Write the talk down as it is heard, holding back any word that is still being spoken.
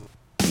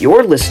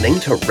You're listening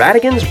to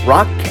Radigan's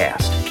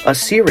Rockcast, a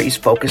series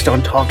focused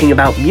on talking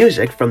about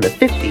music from the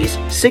 50s,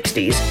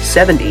 60s,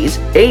 70s,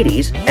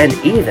 80s, and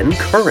even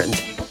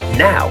current.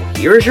 Now,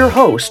 here's your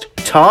host,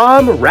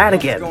 Tom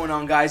Radigan. What's going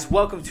on, guys?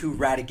 Welcome to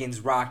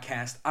Radigan's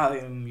Rockcast. I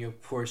am,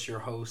 of course, your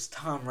host,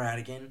 Tom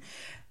Radigan.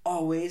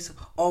 Always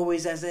will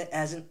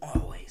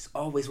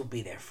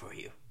be there for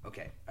you.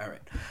 Okay,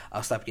 alright.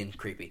 I'll stop getting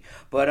creepy.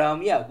 But,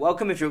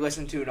 welcome if you're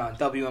listening to it on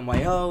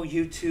WMYO,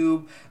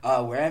 YouTube,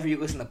 wherever you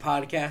listen to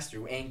podcasts,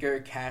 through Anchor,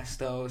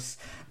 Castos.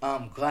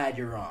 Glad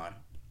you're on.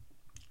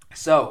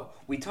 So,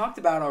 we talked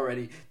about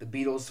already the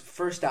Beatles'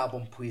 first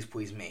album, Please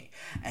Please Me.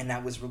 And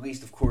that was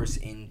released, of course,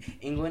 in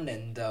England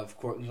and, of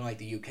course, like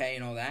the UK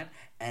and all that.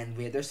 And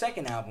we had their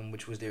second album,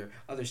 which was their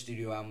other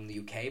studio album in the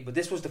UK. But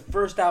this was the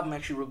first album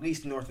actually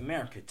released in North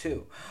America,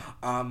 too.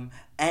 And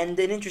an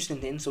interesting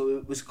thing, so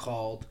it was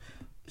called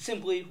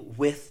simply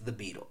With the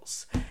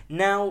Beatles.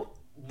 Now,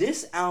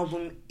 this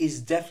album is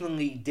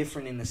definitely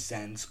different in a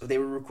sense. They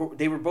were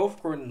both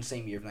recorded in the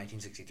same year of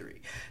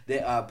 1963.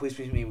 Please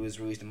Please Me was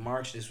released in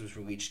March. This was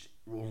released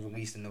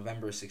in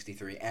November of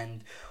 63,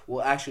 and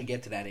we'll actually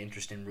get to that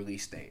interesting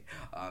release date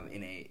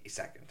in a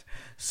second.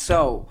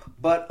 So,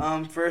 but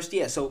first,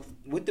 so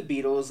With the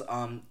Beatles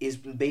is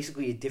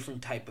basically a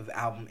different type of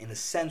album in the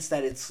sense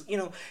that it's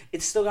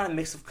still got a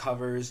mix of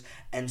covers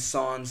and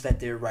songs that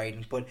they're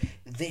writing, but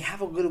they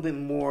have a little bit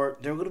more.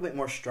 They're a little bit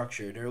more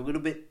structured. They're a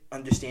little bit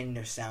understanding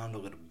their sound a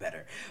little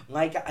better.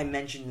 Like I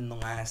mentioned in the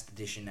last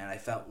edition, that I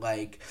felt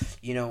like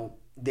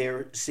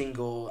their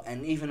single,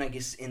 and even I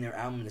guess in their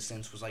album in a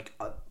sense, was like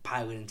a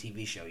pilot and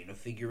TV show,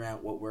 figure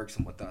out what works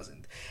and what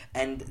doesn't.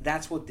 And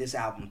that's what this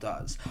album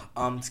does.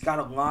 It's got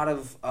a lot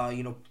of,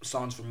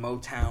 songs from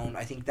Motown.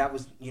 I think that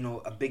was,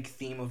 a big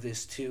theme of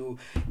this too,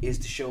 is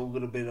to show a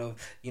little bit of,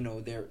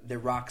 their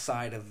rock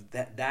side of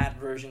that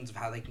versions of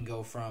how they can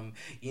go from,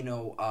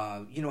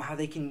 how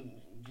they can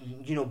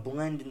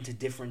blend into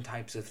different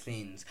types of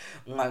things,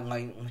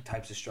 like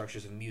types of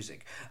structures of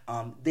music.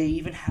 They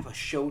even have a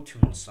show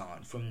tune song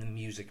from the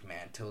Music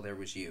Man, Till There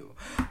Was You.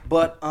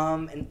 But,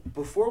 and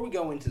before we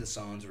go into the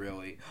songs,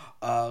 really,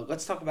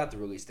 let's talk about the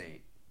release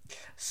date.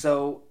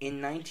 So,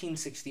 in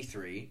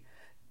 1963,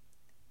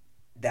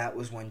 that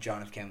was when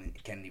John F.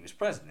 Kennedy was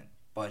president,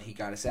 but he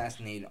got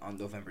assassinated on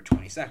November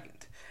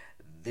 22nd.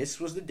 This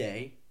was the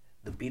day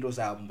the Beatles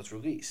album was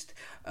released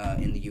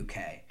in the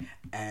UK.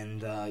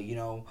 And,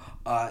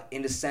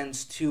 in a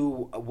sense,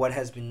 too, what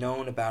has been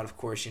known about, of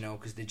course,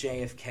 because the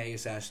JFK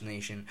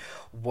assassination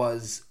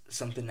was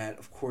something that,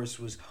 of course,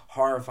 was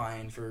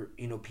horrifying for,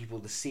 people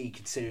to see,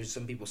 considered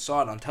some people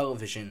saw it on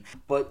television.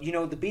 But, the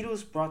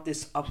Beatles brought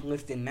this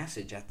uplifting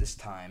message at this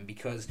time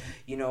because,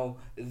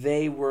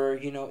 they were,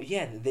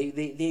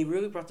 they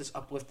really brought this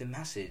uplifting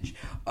message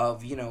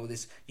of,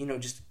 this,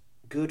 just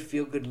good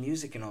feel-good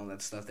music and all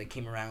that stuff that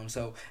came around.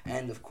 So,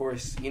 and of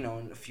course, in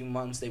a few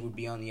months they would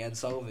be on the Ed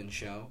Sullivan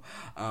Show,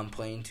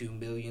 playing to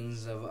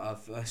millions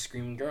of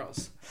screaming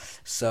girls.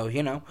 So,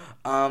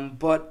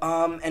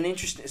 an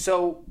interesting.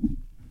 So,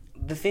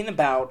 the thing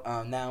about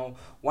now,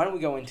 why don't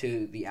we go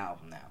into the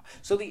album now?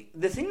 So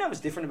the thing that was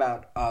different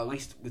about at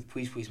least with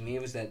Please Please Me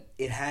was that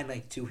it had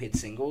like two hit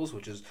singles,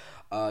 which is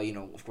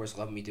of course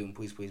Love Me Do and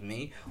Please Please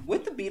Me.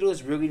 With the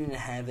Beatles, really didn't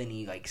have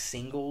any like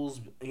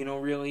singles,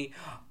 really.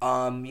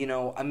 Some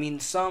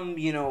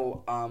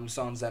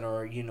songs that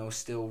are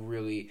still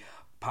really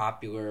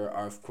popular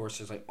are, of course,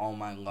 there's like All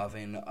My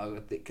Lovin',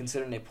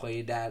 considering they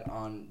played that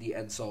on the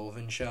Ed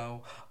Sullivan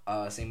Show.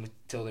 Same with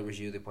Till There Was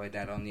You, they played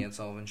that on the Ed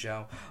Sullivan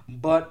Show.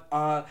 But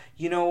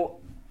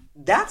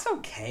that's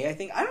okay. I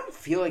think I don't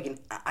feel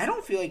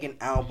like an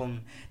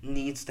album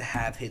needs to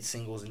have hit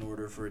singles in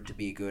order for it to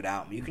be a good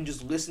album. You can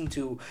just listen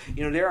to,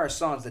 there are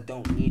songs that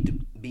don't need to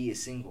be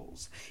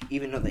singles,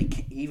 even though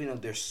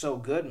they're so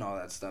good and all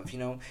that stuff.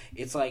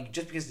 It's like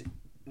just because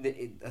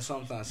a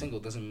song's not a single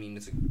doesn't mean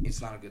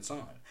it's not a good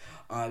song.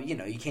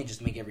 You can't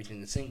just make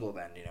everything a single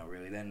then,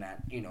 really. Then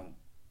that,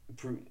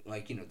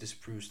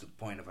 disproves the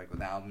point of like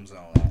with albums and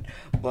all that.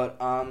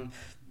 But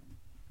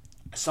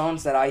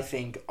songs that I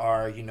think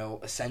are,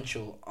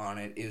 essential on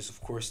it is, of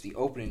course, the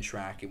opening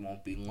track, It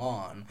Won't Be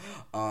Long,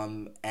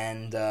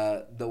 and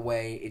the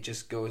way it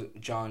just goes,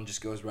 John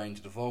just goes right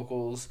into the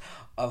vocals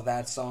of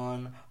that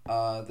song.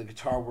 The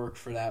guitar work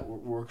for that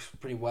works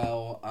pretty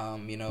well.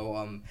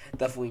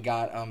 Definitely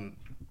got,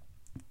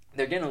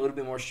 they're getting a little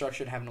bit more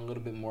structured, having a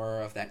little bit more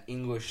of that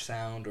English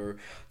sound, or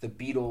the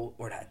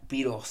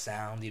Beatle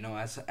sound,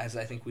 as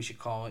I think we should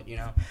call it,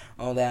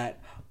 all that.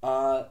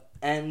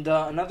 And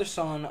another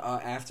song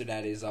after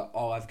that is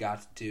All I've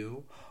Got to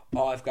Do.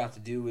 All I've Got to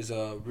Do is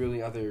a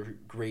really other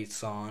great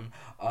song,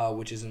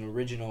 which is an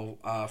original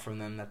from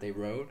them that they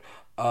wrote.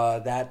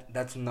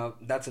 That's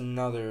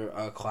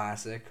another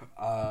classic.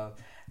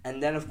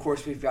 And then, of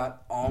course, we've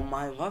got All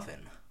My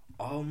Lovin'.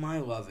 All My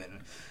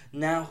Lovin'.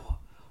 Now,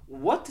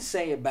 what to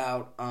say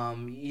about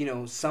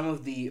some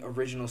of the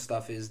original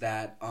stuff is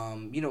that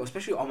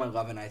especially All My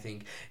Lovin', I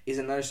think, is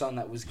another song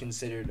that was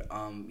considered a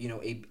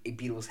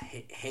Beatles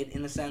hit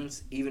in a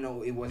sense, even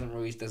though it wasn't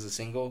released as a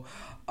single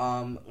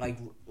like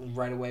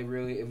right away.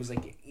 Really, it was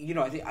like it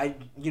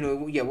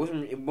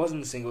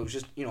wasn't a single, it was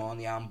just on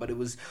the album, but it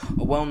was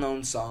a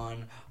well-known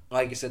song.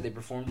 Like I said, they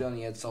performed it on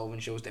the Ed Sullivan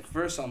Show. It was the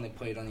first song they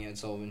played on the Ed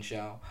Sullivan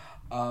Show.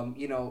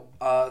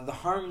 The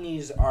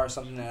harmonies are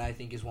something that I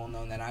think is well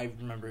known, that I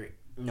remember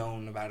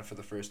known about it for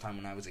the first time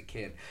when I was a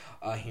kid,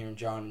 hearing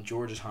John and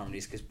George's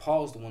harmonies, because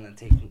Paul's the one that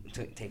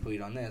take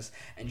lead on this,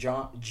 and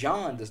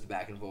John does the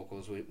backing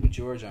vocals with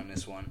George on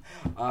this one,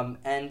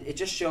 and it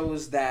just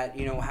shows that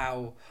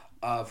how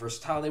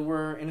versatile they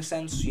were in a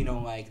sense,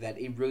 like that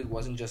it really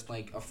wasn't just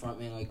like a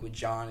frontman like with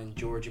John and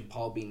George and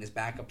Paul being his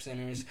backup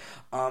singers.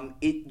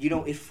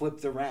 It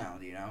flipped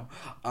around,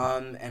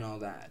 and all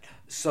that.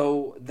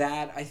 So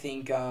that I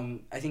think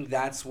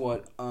that's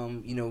what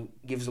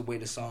gives away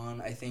the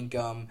song. I think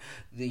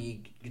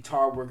the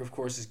guitar work, of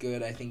course, is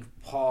good. I think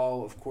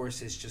Paul, of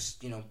course, is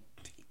just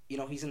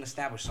he's an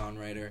established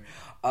songwriter.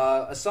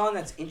 A song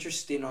that's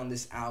interesting on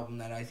this album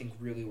that I think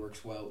really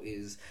works well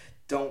is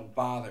Don't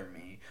Bother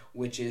Me,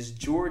 which is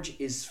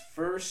George's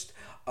first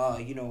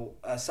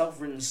a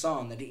self-written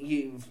song that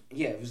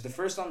it was the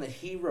first song that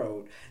he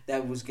wrote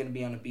that was going to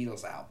be on a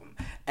Beatles album.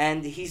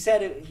 And he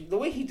said the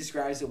way he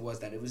describes it was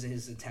that it was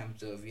his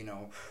attempt of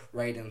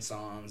writing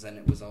songs, and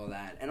it was all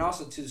that. And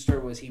also too, the story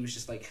was he was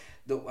just like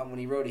when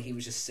he wrote it, he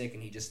was just sick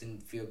and he just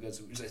didn't feel good,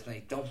 so he was just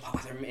like, don't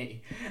bother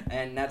me,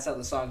 and that's how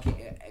the song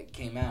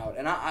came out.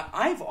 And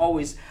I've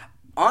always,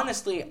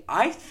 honestly,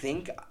 I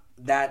think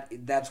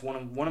that's one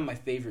of my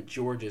favorite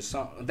George's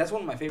songs. That's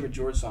one of my favorite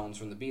George songs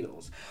from the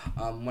Beatles.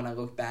 When I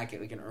look back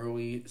at like an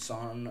early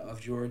song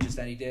of George's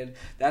that he did,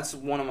 that's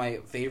one of my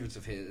favorites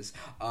of his.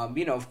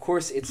 Of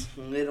course, it's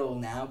little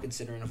now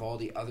considering of all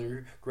the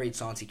other great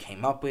songs he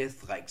came up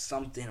with, like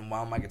Something and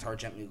While My Guitar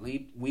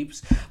Gently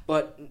Weeps.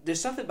 But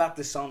there's something about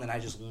this song that I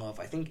just love.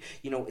 I think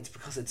it's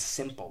because it's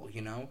simple.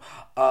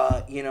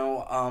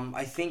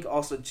 I think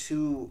also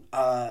too.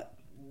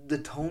 The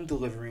tone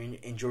delivery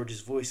in George's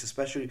voice,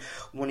 especially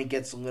when it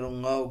gets a little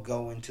low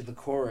going to the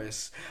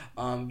chorus.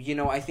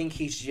 I think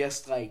he's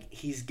just like,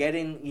 he's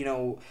getting,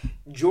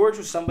 George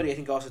was somebody I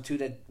think also too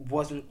that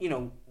wasn't,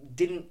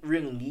 didn't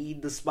really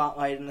need the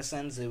spotlight in a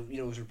sense.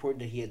 It was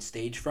reported that he had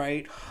stage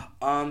fright,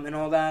 and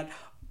all that.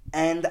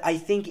 And I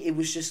think it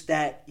was just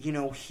that,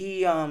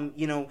 he,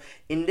 in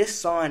this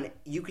song,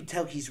 you could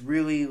tell he's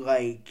really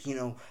like,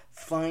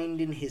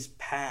 finding his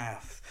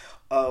path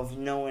of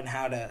knowing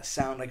how to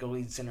sound like a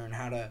lead singer and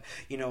how to,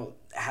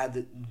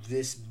 have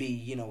this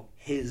be,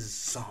 his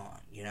song,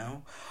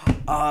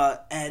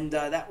 and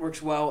that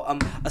works well.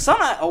 A song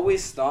I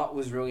always thought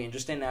was really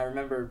interesting. I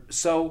remember,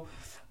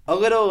 a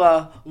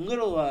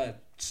little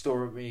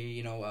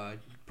story,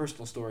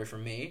 personal story for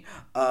me.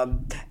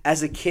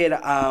 As a kid,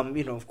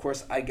 of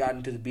course, I got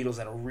into the Beatles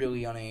at a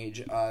really young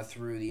age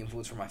through the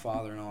influence from my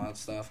father and all that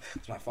stuff,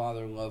 because my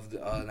father loved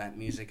that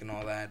music and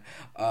all that.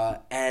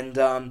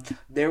 And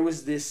there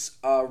was this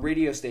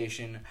radio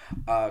station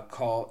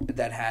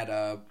that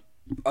had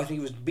I think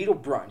it was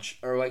Beatle Brunch,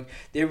 or like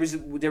there was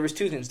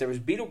two things. There was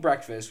Beatle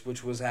Breakfast,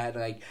 which had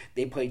like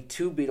they played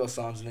two Beatles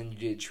songs and then you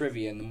did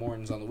trivia in the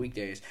mornings on the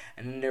weekdays,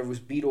 and then there was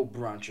Beatle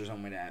Brunch or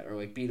something like that, or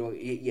like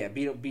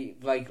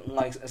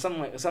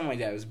something like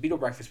that. It was Beatle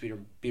Breakfast,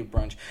 Beatle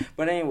Brunch.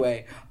 But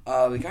anyway,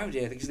 the guy who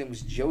did, I think his name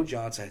was Joe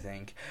Johnson, I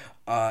think,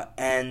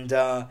 and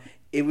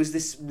it was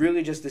this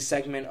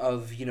segment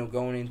of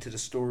going into the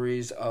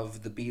stories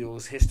of the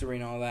Beatles history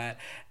and all that.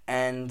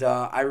 And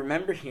I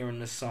remember hearing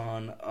the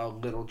song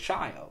Little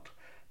Child.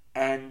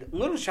 And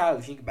Little Child,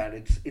 if you think about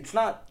it, it's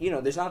not,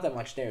 there's not that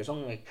much there. It's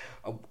only like,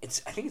 I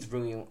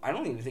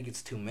don't even think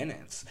it's 2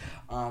 minutes.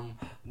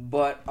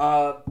 But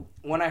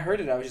when I heard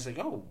it, I was just like,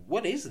 oh,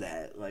 what is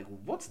that? Like,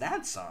 what's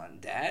that song,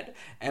 Dad?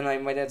 And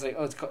like my dad's like,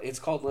 oh, it's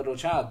called Little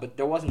Child. But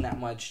there wasn't that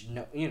much,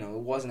 it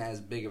wasn't as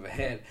big of a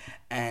hit.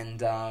 And,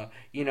 the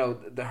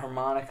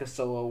harmonica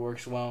solo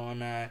works well on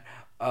that.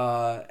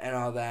 And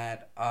all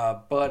that.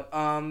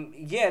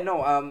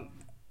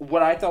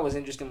 What I thought was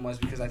interesting was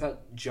because I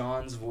thought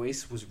John's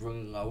voice was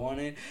really low on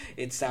it.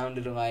 It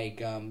sounded like,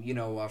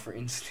 for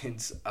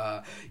instance,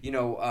 I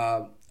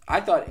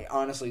thought,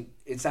 honestly,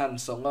 it sounded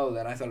so low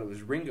that I thought it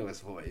was Ringo's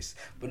voice.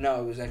 But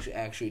no, it was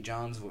actually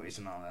John's voice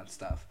and all that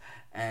stuff.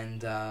 And,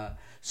 the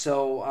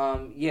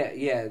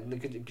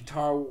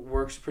guitar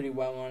works pretty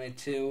well on it,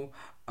 too.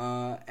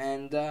 No,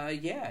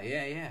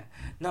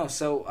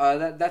 so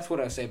that's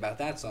what I say about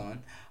that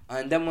song.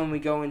 And then when we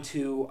go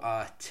into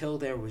Till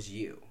There Was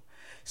You.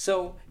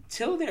 So,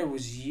 Till There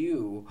Was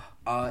You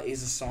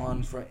is a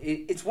song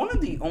it's one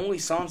of the only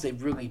songs they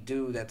really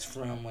do that's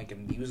from, like, a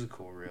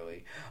musical,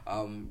 really.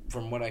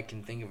 From what I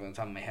can think of on the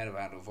top of my head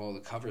out of all the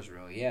covers,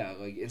 really. Yeah,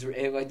 like, this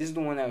is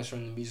the one that was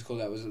from the musical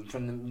that was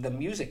from the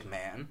Music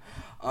Man.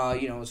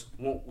 It's,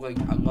 like,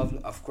 I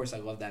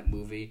love that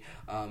movie.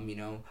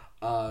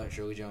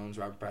 Shirley Jones,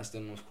 Robert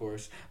Preston, of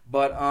course.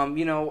 But,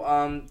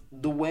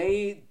 the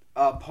way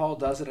Paul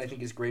does it, I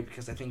think, is great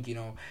because I think,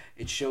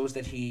 it shows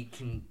that he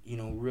can,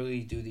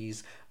 really do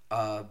these,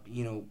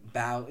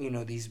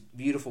 these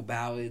beautiful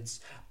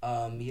ballads.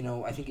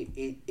 I think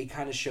it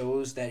kind of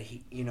shows that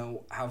he,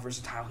 how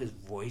versatile his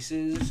voice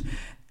is,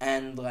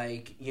 and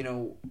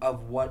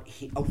of what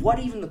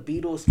even the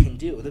Beatles can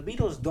do. The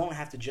Beatles don't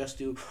have to just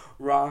do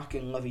rock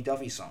and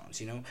lovey-dovey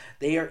songs.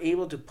 They are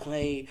able to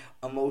play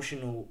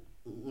emotional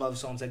love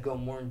songs that go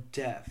more in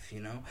depth,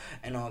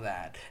 and all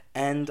that.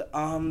 And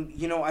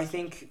I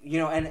think,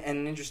 and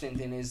an interesting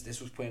thing is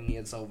this was played in the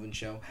Ed Sullivan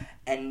Show,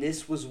 and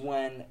this was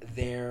when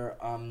their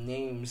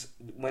names,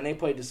 when they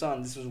played the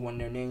song, this was when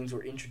their names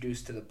were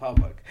introduced to the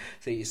public.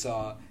 So you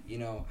saw,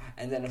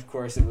 and then of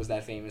course it was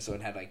that famous, so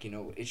it had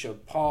it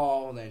showed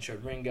Paul, then it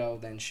showed Ringo,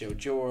 then it showed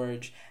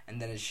George, and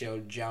then it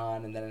showed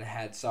John, and then it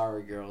had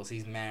Sorry Girls,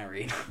 he's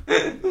married.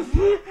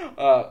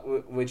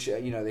 Which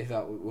they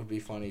thought would be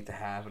funny to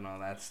have and all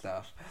that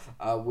stuff,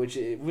 which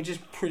is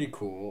pretty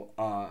cool,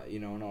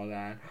 and all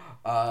that,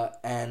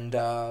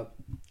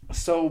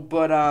 so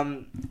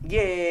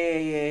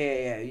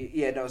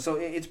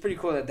it's pretty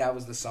cool that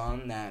was the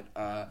song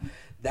that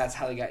that's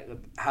how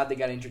they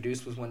got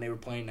introduced, was when they were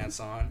playing that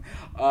song,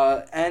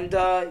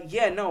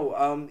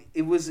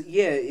 it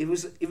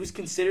was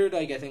considered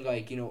I think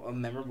a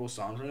memorable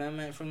song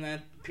from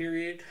that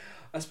period,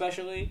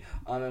 especially,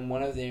 and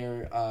one of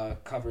their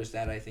covers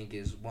that I think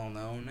is well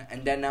known.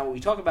 And then now we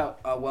talk about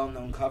well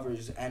known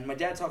covers, and my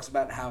dad talks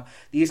about how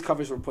these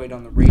covers were played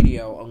on the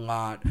radio a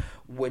lot,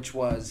 which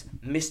was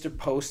Mr.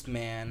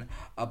 Postman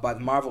by the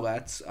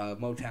Marvelettes,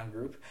 Motown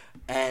group,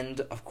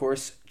 and of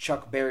course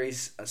Chuck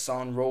Berry's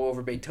song Roll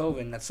Over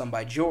Beethoven, that's sung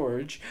by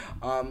George.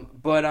 So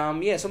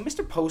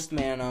Mr.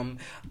 Postman,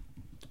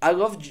 I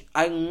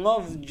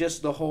love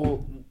just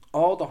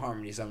all the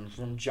harmonies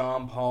from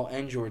John, Paul,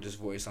 and George's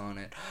voice on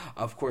it.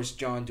 Of course,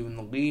 John doing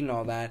the lead and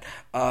all that.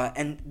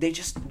 And they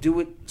just do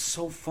it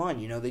so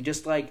fun, They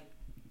just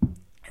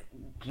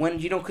when,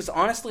 because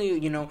honestly,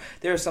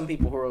 there are some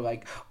people who are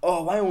like,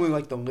 oh, I only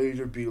like the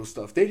later Beatles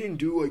stuff. They didn't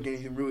do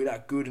anything really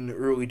that good in the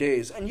early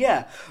days. And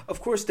yeah,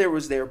 of course there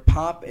was their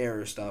pop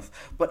era stuff,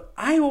 but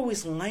I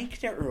always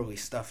liked their early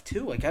stuff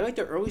too. I like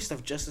their early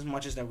stuff just as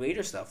much as their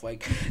later stuff.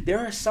 There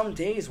are some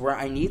days where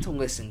I need to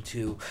listen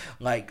to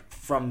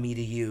From Me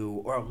to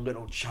You or A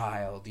Little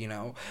Child,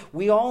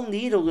 We all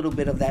need a little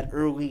bit of that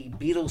early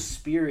Beatles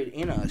spirit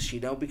in us,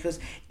 because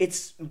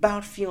it's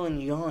about feeling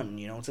young,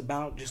 It's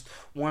about just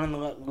wanting to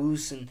let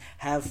loose and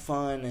have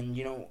fun and,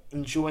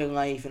 enjoy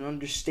life and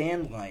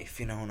understand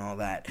life, and all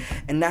that.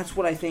 And that's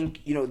what I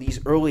think, these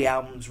early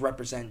albums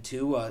represent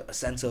too, a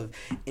sense of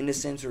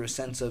innocence, or a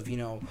sense of,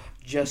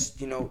 just,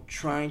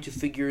 trying to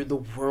figure the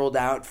world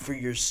out for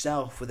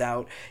yourself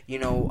without,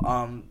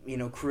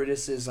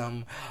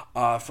 criticism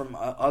from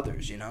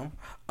others,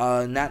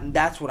 and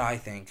that's what I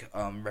think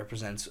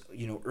represents,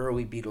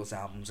 early Beatles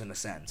albums in a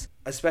sense.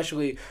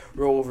 Especially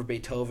Roll Over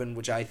Beethoven,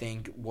 which I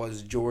think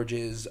was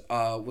George's,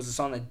 was a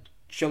song that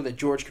showed that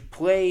George could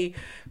play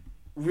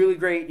really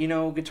great,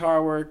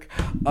 guitar work,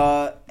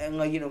 and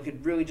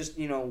could really just,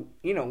 win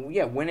in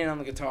on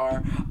the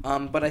guitar.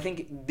 But I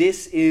think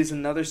this is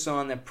another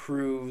song that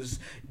proves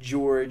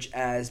George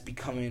as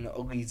becoming a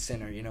lead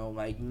singer,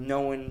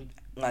 knowing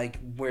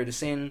where to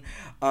sing.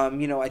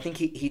 I think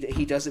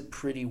he does it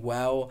pretty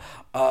well.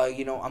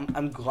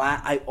 I'm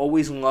glad. I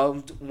always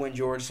loved when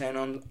George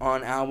sang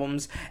on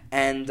albums,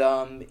 and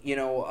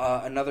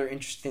another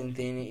interesting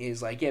thing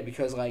is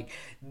because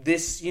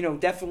this,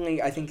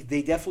 definitely, I think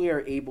they definitely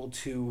are able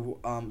to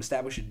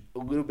establish a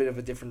little bit of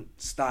a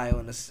different style,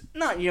 and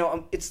not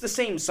it's the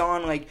same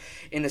song,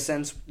 in a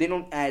sense. They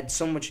don't add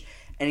so much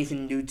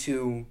anything new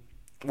to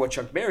what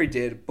Chuck Berry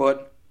did,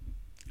 but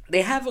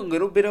they have a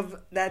little bit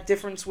of that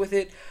difference with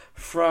it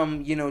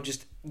from,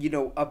 just,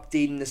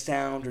 updating the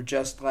sound, or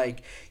just putting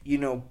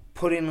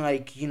a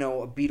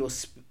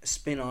Beatles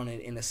spin on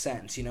it in a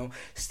sense,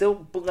 still,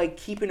 but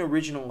keeping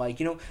original,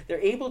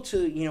 they're able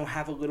to,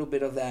 have a little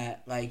bit of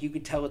that, you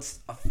could tell it's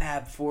a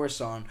Fab Four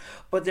song,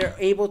 but they're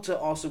able to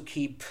also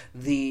keep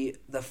the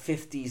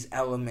 50s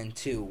element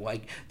too,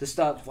 the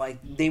stuff,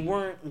 they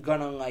weren't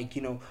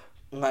gonna,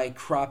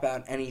 crop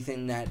out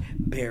anything that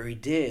Barry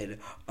did,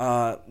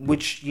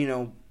 which,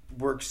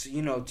 works,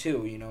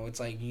 too,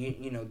 it's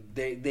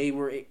they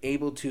were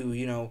able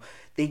to,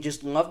 they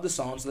just loved the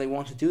song, so they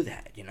want to do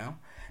that,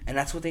 and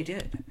that's what they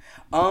did.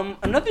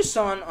 Another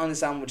song on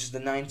this album, which is the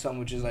 9th song,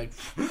 which is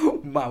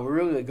wow, we're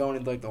really going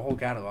into the whole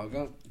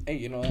catalog.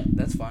 Hey,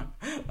 that's fine.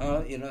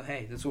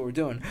 Hey, that's what we're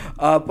doing.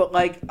 But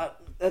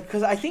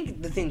because I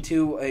think the thing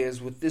too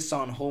is with this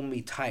song, Hold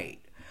Me Tight,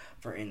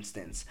 for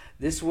instance.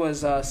 This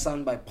was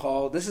sung by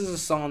Paul. This is a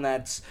song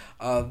that's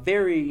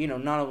very,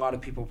 not a lot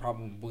of people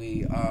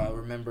probably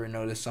remember and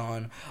know this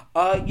song.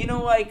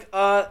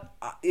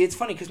 It's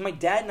funny because my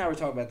dad and I were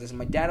talking about this, and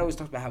my dad always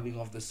talked about how he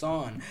loved the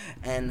song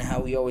and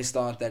how he always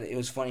thought that it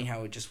was funny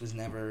how it just was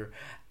never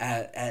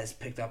as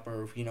picked up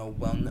or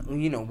well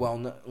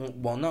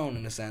known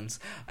in a sense,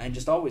 and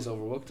just always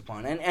overlooked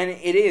upon, and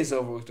it is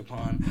overlooked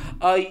upon.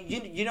 Like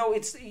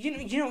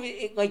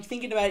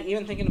thinking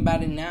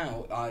about it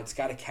now, it's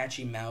got a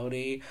catchy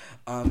melody,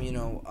 a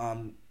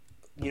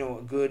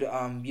good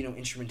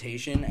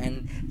instrumentation,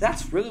 and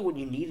that's really what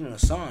you need in a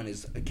song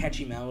is a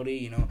catchy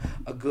melody,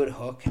 a good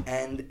hook,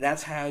 and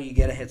that's how you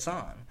get a hit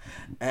song.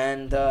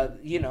 And and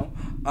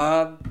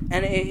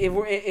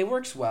it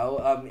works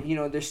well.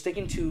 They're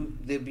sticking to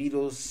the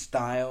Beatles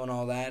style and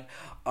all that.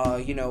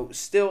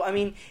 Still, I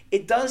mean,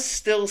 it does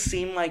still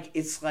seem like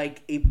it's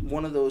like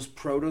one of those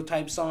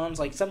prototype songs,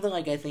 like something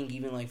like I think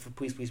even like for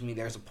Please Please Me,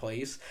 There's a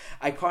Place.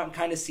 I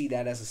kind of see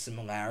that as a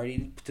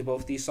similarity to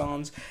both these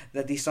songs.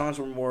 That these songs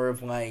were more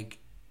of like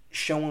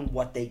showing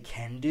what they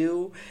can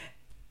do,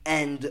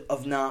 and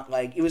of not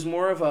like it was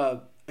more of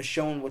a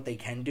showing what they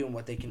can do and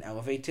what they can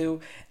elevate to.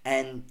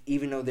 And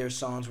even though their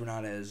songs were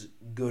not as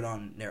good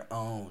on their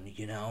own,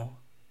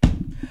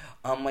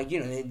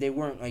 they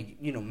weren't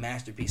like,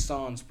 masterpiece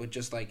songs, but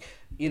just like,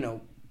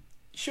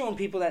 showing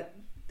people that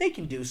they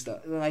can do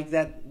stuff like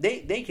that.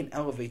 They can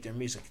elevate their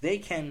music. They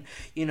can,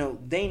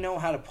 they know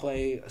how to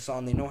play a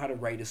song. They know how to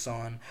write a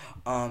song.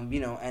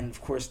 And of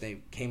course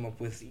they came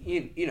up with,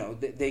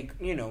 they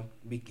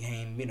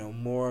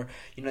became, more,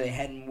 they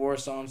had more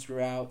songs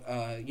throughout,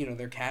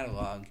 their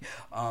catalog.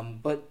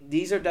 But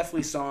these are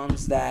definitely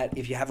songs that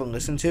if you haven't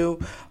listened to,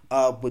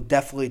 would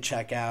definitely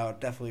check out,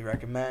 definitely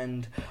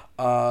recommend.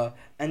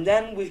 And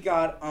then we've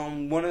got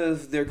one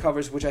of their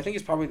covers, which I think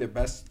is probably their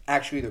best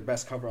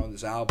cover on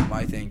this album,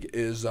 I think,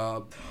 is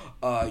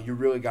You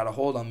Really Got a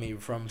Hold on Me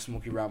from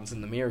Smokey Robinson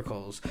and the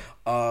Miracles.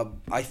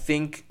 I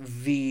think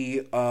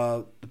the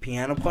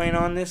piano playing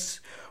on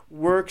this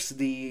works,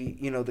 the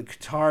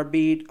guitar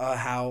beat,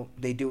 how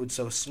they do it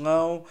so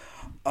slow.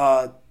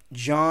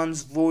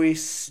 John's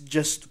voice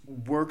just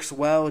works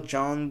well.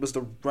 John was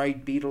the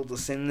right Beatle to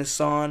sing this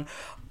song.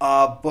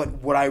 But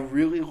what I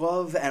really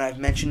love, and I've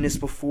mentioned this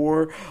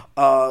before,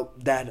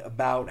 that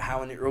about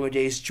how in the early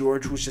days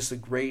George was just a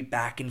great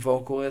backing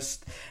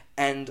vocalist.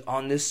 And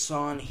on this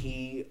song,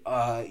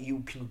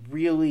 you can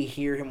really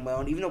hear him well.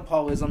 And even though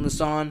Paul is on the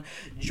song,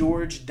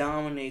 George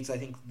dominates, I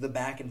think, the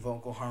back and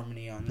vocal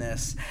harmony on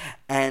this.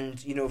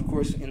 And, of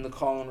course, in the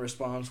call and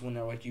response, when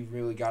they're like, you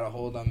really got a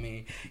hold on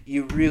me,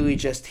 you really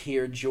just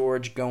hear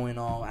George going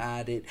all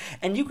at it.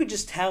 And you could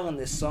just tell in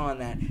this song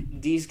that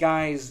these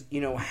guys,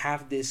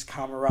 have this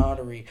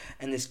camaraderie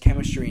and this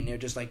chemistry. And they're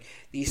just like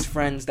these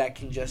friends that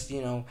can just,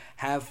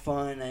 have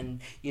fun and,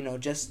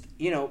 just,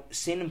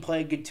 sing and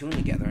play a good tune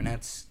together. And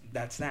that's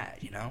that.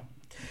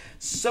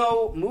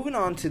 So, moving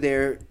on to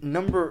their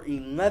number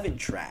 11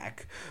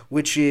 track,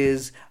 which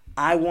is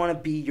I Want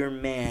to Be Your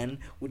Man,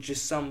 which is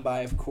sung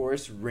by, of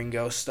course,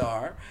 Ringo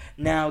Starr.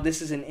 Now,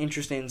 this is an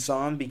interesting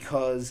song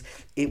because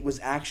it was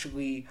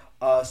actually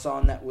a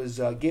song that was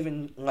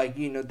given,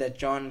 that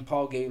John and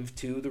Paul gave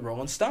to the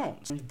Rolling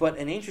Stones. But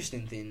an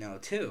interesting thing, though,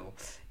 too,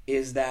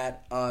 is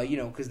that,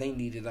 because they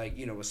needed,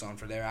 a song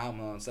for their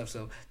album and stuff,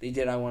 so they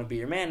did I Want to Be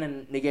Your Man,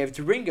 and they gave it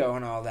to Ringo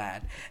and all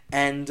that.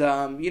 And,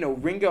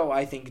 Ringo,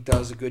 I think,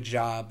 does a good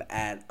job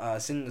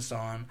at singing the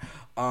song.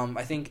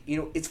 I think,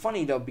 it's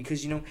funny, though,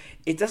 because,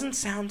 it doesn't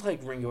sound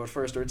like Ringo at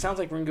first, or it sounds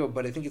like Ringo,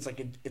 but I think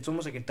it's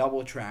almost like a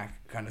double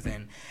track kind of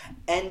thing.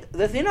 And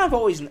the thing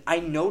I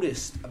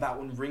noticed about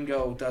when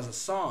Ringo does a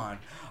song,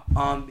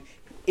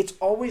 it's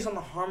always on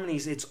the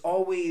harmonies. It's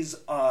always,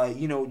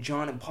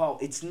 John and Paul.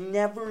 It's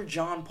never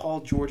John, Paul,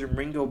 George, and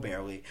Ringo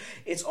barely.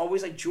 It's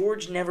always like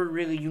George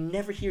you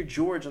never hear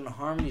George on the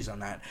harmonies on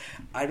that.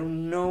 I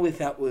don't know if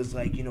that was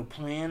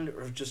planned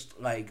or just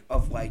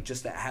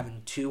just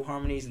having two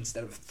harmonies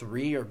instead of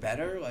three or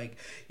better. I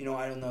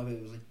don't know if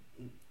it was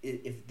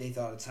if they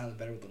thought it sounded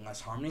better with less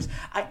harmonies.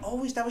 That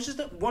was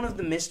just one of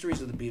the mysteries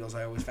of the Beatles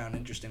I always found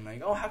interesting.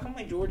 How come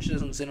George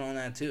doesn't sit on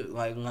that too?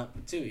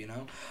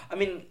 I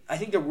mean, I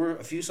think there were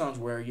a few songs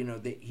where,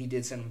 he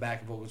did send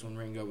back vocals when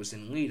Ringo was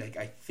in lead.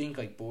 I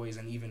think Boys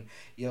and even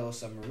Yellow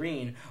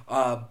Submarine.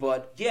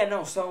 But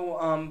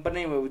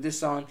anyway, with this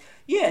song,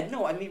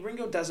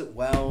 Ringo does it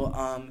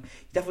well.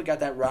 Definitely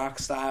got that rock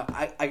style.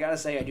 I gotta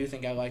say, I do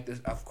think I like this.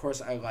 Of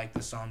course, I like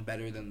this song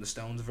better than the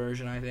Stones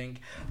version, I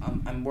think.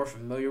 I'm more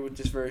familiar with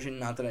this version.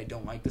 Not that I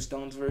don't like the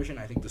Stones version.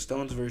 I think the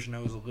Stones version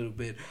was a little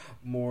bit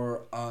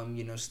more,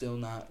 still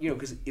not,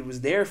 because it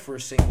was there for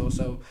a single,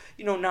 so,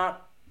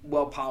 not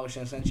well polished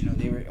in a sense.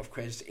 They were, of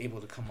course,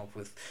 able to come up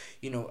with,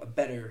 a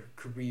better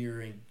career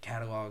and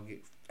catalog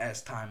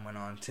as time went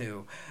on,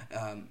 too.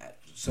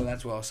 So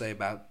that's what I'll say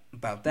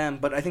about them.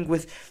 But I think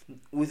with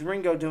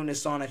Ringo doing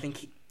this song, I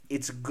think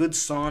it's a good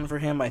song for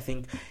him. I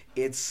think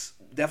it's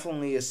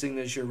definitely a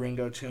signature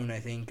Ringo tune.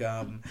 I think,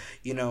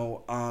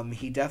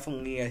 he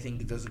definitely, I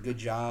think, does a good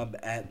job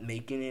at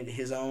making it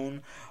his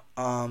own.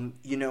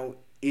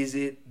 Is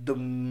it the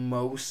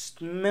most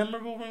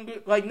memorable?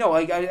 Like, no,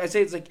 like I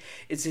say it's like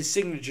it's his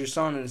signature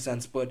song in a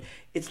sense, but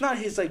it's not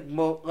his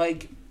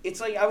like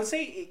it's like I would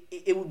say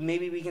it would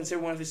maybe be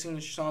considered one of his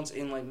signature songs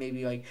in like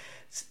maybe like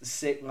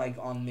six, like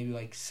on maybe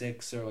like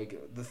six or like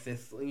the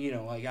fifth,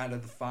 like out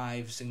of the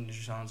five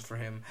signature songs for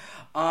him.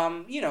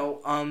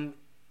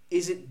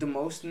 Is it the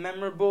most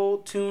memorable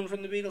tune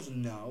from the Beatles?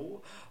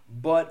 No.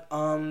 But,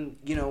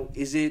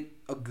 is it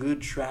a good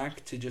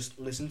track to just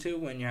listen to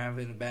when you're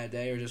having a bad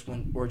day or just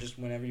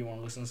whenever you want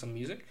to listen to some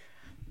music?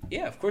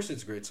 Yeah, of course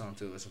it's a great song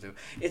to listen to.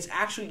 It's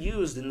actually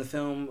used in the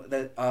film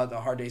that The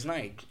Hard Day's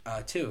Night,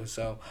 too.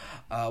 So,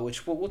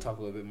 which we'll talk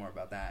a little bit more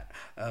about that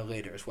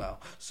later as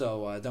well.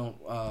 So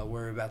don't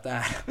worry about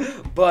that.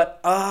 But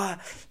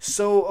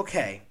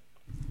okay.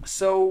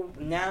 So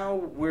now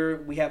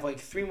we have like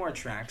three more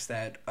tracks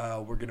that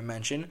we're gonna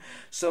mention.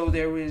 So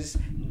there was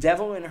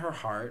 "Devil in Her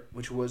Heart,"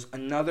 which was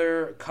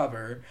another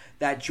cover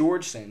that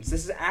George sings.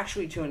 This is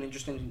actually too an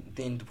interesting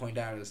thing to point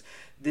out is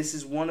this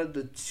is one of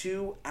the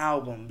two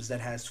albums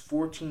that has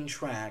 14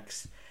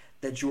 tracks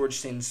that George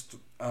sings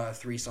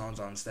three songs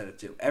on instead of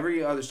two.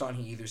 Every other song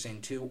he either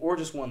sang two or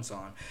just one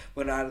song.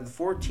 But out of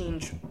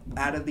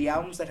the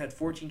albums that had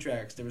 14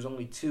 tracks, there was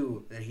only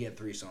two that he had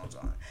three songs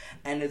on.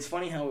 And it's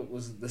funny how it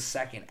was the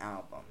second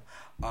album.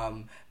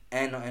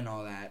 And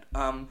all that.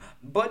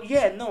 But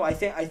yeah, no, I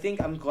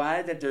think I'm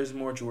glad that there's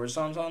more George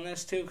songs on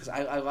this too, because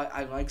I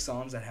like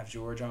songs that have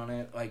George on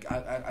it. Like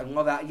I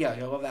love that. Yeah,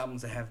 I love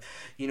albums that have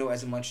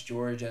as much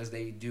George as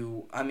they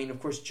do. I mean, of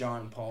course,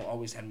 John and Paul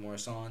always had more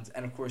songs,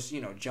 and of course,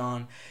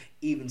 John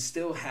even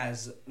still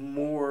has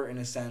more in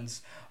a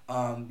sense,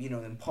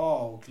 than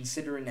Paul,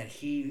 considering that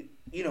he.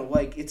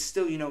 It's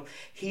still,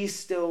 he's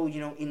still,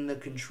 in the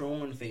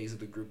controlling phase of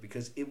the group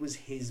because it was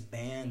his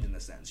band in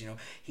a sense,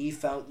 He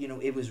felt,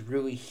 it was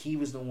really, he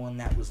was the one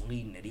that was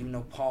leading it. Even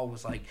though Paul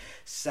was, like,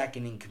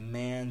 second in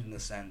command in a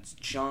sense,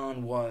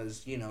 John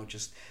was,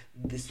 just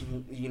this,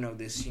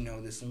 this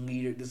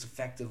leader, this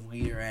effective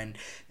leader and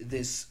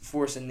this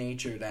force of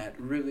nature that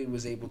really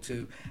was able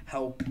to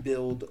help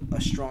build a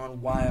strong,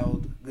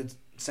 wild, good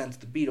sense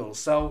of the Beatles.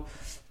 So,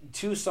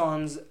 two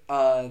songs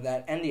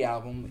that end the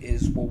album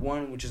is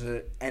one, which is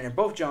and they're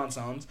both John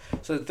songs.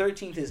 So the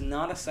 13th is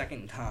Not a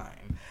Second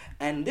Time,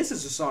 and this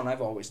is a song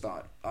I've always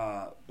thought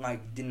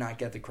did not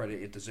get the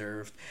credit it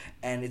deserved,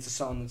 and it's a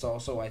song that's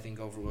also I think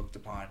overlooked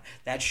upon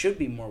that should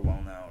be more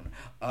well known.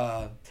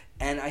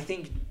 And I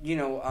think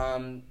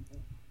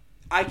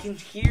I can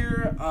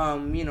hear a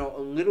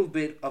little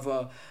bit of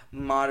a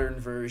modern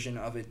version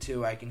of it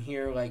too. I can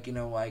hear I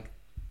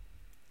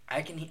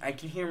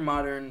can hear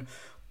modern.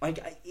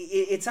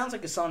 It sounds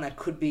like a song that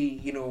could be,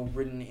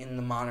 written in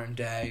the modern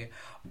day.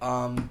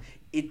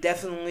 It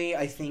definitely,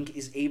 I think,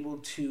 is able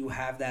to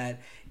have that.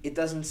 It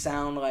doesn't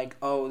sound like,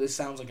 oh, this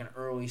sounds like an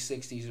early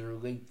 60s or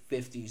late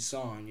 50s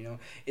song,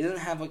 It doesn't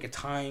have, like, a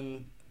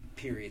time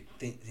period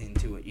thing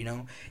to it,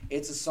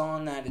 It's a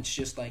song that it's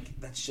just,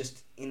 that's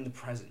just in the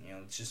present,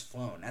 It's just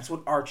flowing. That's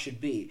what art should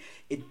be.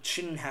 It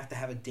shouldn't have to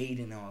have a date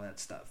and all that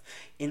stuff.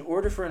 In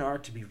order for an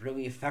art to be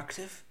really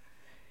effective,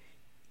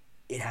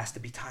 it has to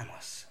be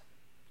timeless.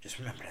 Just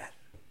remember that.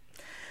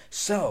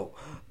 So,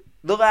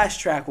 the last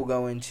track we'll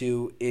go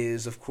into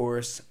is, of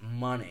course,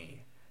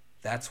 Money.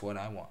 That's What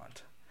I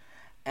Want.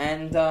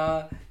 And,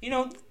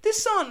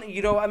 this song,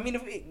 I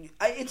mean,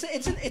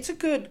 it's a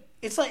good,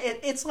 it's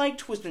like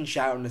Twist and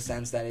Shout in the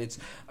sense that it's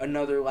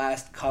another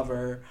last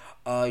cover,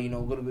 a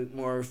little bit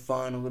more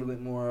fun, a little bit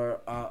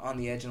more on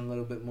the edge, and a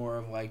little bit more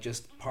of,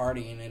 just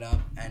partying it up,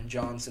 and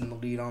Johnson the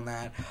lead on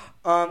that.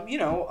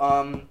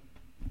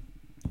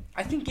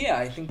 I think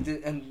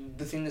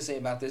the thing to say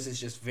about this is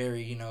just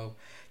very,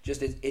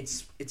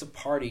 it's a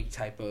party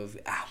type of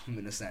album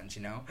in a sense,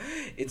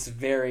 It's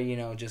very,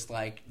 just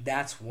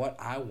that's what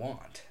I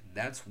want.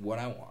 That's what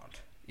I want,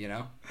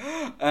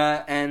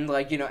 and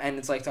and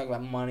it's talking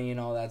about money and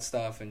all that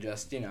stuff and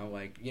just, because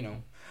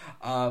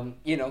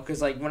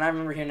when I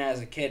remember hearing that as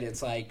a kid,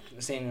 it's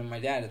saying to my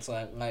dad, it's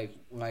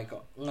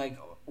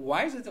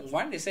why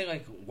did they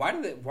say why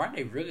do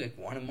they really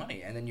wanting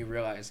money? And then you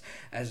realize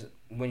as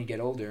when you get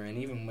older and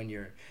even when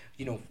you're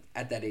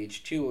at that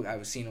age too, I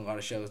was seeing a lot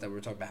of shows that were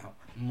talking about how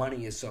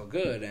money is so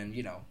good, and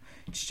it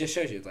just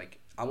shows you it's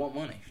I want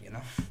money,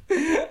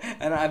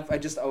 and I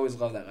just always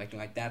love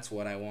that that's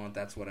what I want,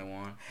 that's what I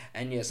want.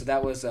 And yeah, so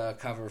that was a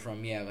cover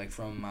from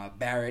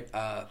Barrett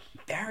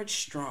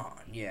Strong.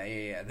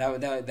 Yeah.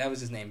 That was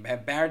his name.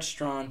 Barrett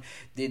Strong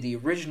did the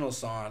original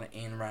song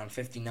in around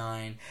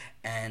 59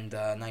 and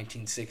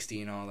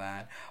 1960 and all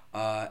that.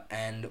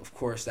 And of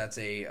course that's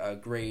a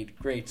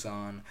great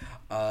song.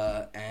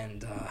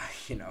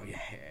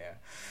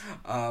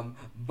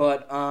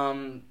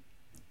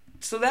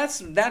 So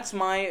that's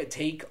my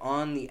take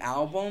on the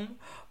album.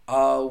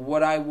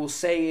 What I will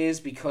say is,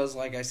 because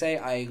like I say,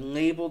 I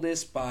label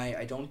this by,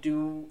 I don't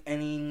do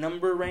any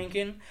number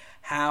ranking.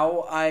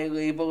 How I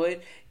label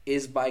it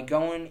is by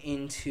going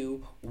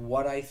into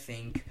what I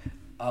think,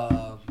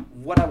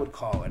 what I would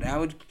call it.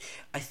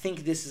 I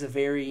think this is a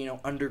very,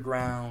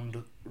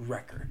 underground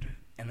record.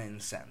 in a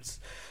sense.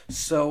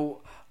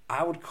 So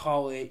I would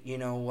call it,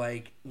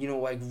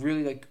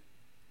 really like,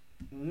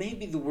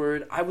 maybe the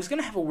word, I was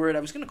going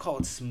to call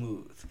it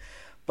smooth.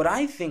 But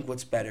I think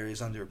what's better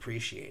is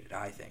underappreciated,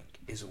 I think,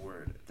 is a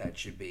word that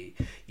should be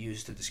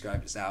used to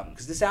describe this album.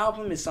 Because this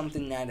album is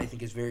something that I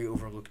think is very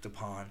overlooked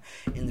upon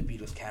in the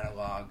Beatles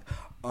catalog,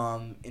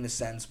 in a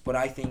sense. But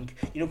I think,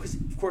 because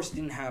of course it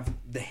didn't have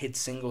the hit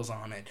singles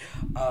on it.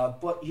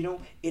 But,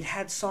 it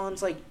had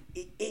songs like,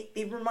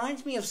 it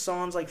reminds me of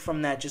songs like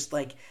from that, just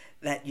like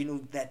that,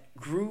 that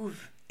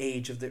groove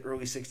age of the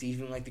early 60s,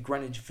 even like the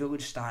Greenwich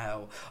Village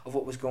style of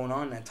what was going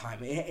on at that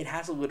time. It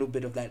has a little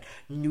bit of that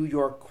New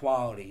York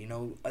quality.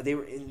 They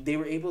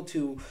were able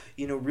to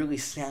really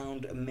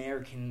sound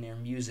American in their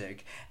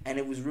music, and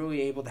it was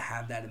really able to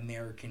have that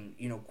American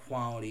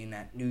quality and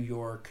that New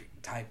York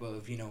type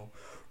of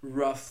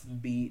rough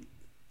beat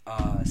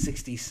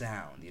 60s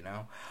sound.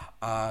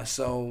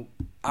 So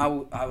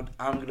I'm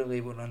gonna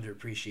label it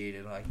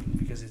underappreciated, like,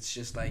 because it's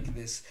just like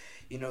this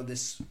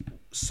this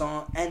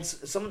song, and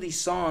some of these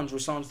songs were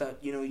songs that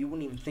you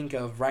wouldn't even think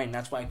of, right? And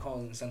that's why I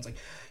call it, in a sense, like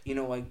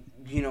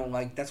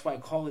like that's why I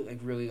call it like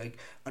really like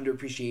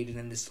underappreciated,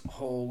 and this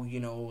whole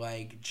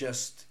like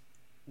just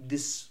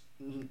this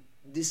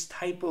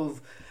type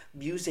of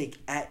music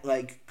at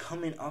like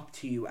coming up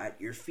to you at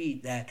your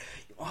feet that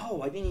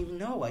I didn't even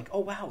know, like, oh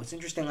wow, it's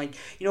interesting, like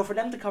for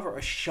them to cover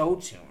a show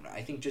tune,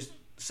 I think just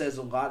says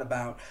a lot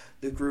about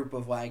the group,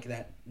 of like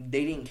that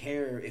they didn't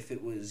care if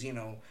it was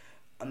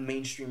a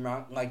mainstream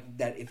rock, like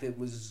that if it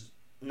was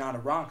not a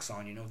rock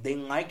song, they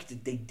liked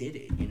it, they did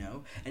it,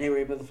 and they were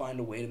able to find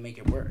a way to make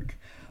it work.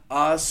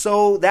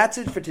 So that's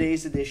it for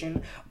today's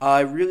edition.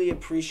 I really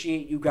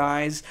appreciate you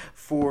guys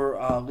for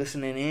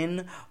listening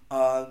in,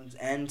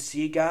 and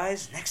see you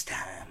guys next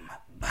time.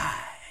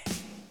 Bye.